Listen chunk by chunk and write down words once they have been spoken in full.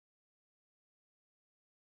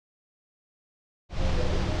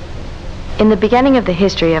In the beginning of the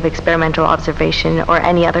history of experimental observation or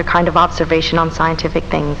any other kind of observation on scientific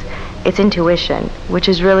things, it's intuition, which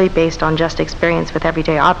is really based on just experience with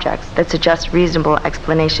everyday objects that suggests reasonable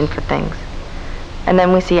explanation for things. And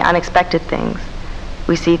then we see unexpected things.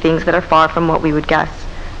 We see things that are far from what we would guess.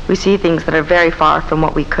 We see things that are very far from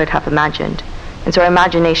what we could have imagined. And so our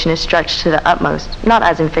imagination is stretched to the utmost, not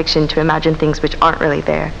as in fiction to imagine things which aren't really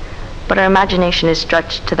there, but our imagination is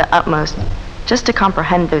stretched to the utmost just to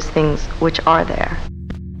comprehend those things which are there.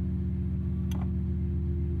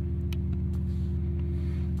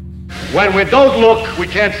 When we don't look, we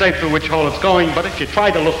can't say through which hole it's going, but if you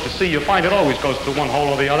try to look to see, you find it always goes through one hole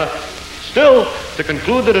or the other. Still, to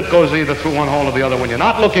conclude that it goes either through one hole or the other when you're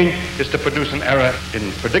not looking is to produce an error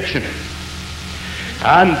in prediction.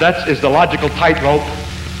 And that is the logical tightrope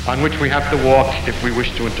on which we have to walk if we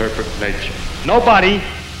wish to interpret nature. Nobody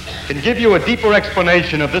can give you a deeper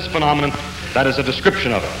explanation of this phenomenon that is a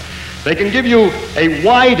description of it. They can give you a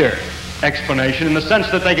wider explanation in the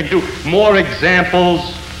sense that they can do more examples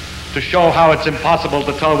to show how it's impossible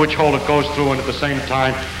to tell which hole it goes through and at the same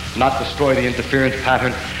time not destroy the interference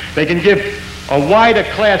pattern. They can give a wider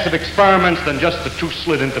class of experiments than just the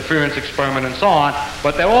two-slit interference experiment and so on,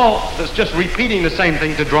 but they're all just repeating the same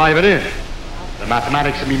thing to drive it in. The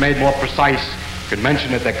mathematics can be made more precise. You can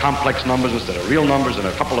mention that they're complex numbers instead of real numbers and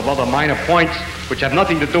a couple of other minor points which have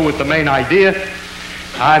nothing to do with the main idea.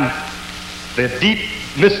 And the deep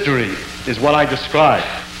mystery is what I described.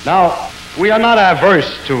 Now, we are not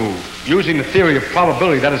averse to using the theory of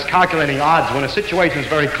probability, that is calculating odds, when a situation is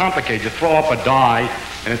very complicated. You throw up a die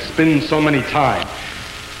and it spins so many times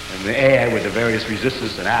in the air with the various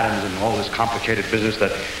resistors and atoms and all this complicated business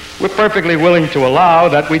that we're perfectly willing to allow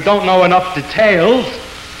that we don't know enough details,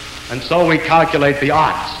 and so we calculate the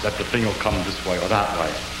odds that the thing will come this way or that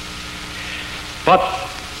way. But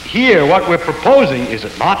here what we're proposing, is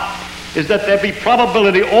it not, is that there be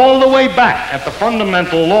probability all the way back at the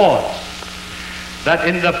fundamental laws, that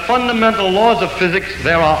in the fundamental laws of physics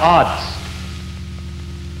there are odds.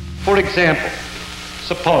 For example,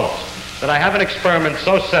 suppose that I have an experiment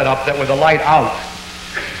so set up that with the light out,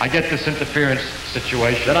 I get this interference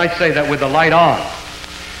situation. Then I say that with the light on,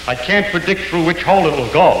 I can't predict through which hole it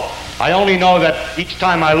will go. I only know that each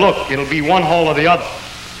time I look, it'll be one hole or the other.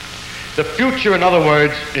 The future, in other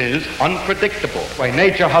words, is unpredictable. Why,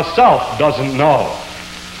 nature herself doesn't know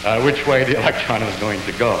which way the electron is going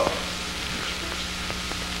to go.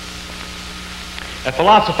 A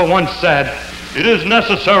philosopher once said, "It is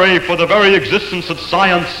necessary for the very existence of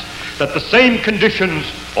science that the same conditions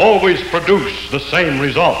always produce the same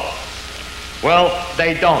result." Well,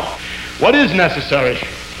 they don't. What is necessary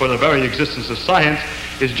for the very existence of science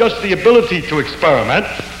is just the ability to experiment,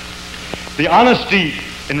 the honesty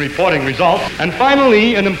in reporting results, and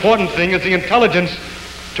finally, an important thing is the intelligence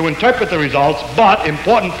to interpret the results. But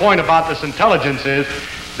important point about this intelligence is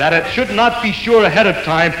that it should not be sure ahead of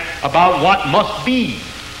time about what must be.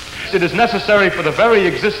 It is necessary for the very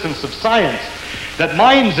existence of science that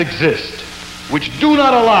minds exist which do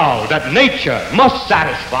not allow that nature must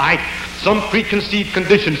satisfy some preconceived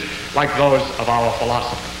conditions like those of our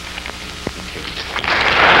philosophers.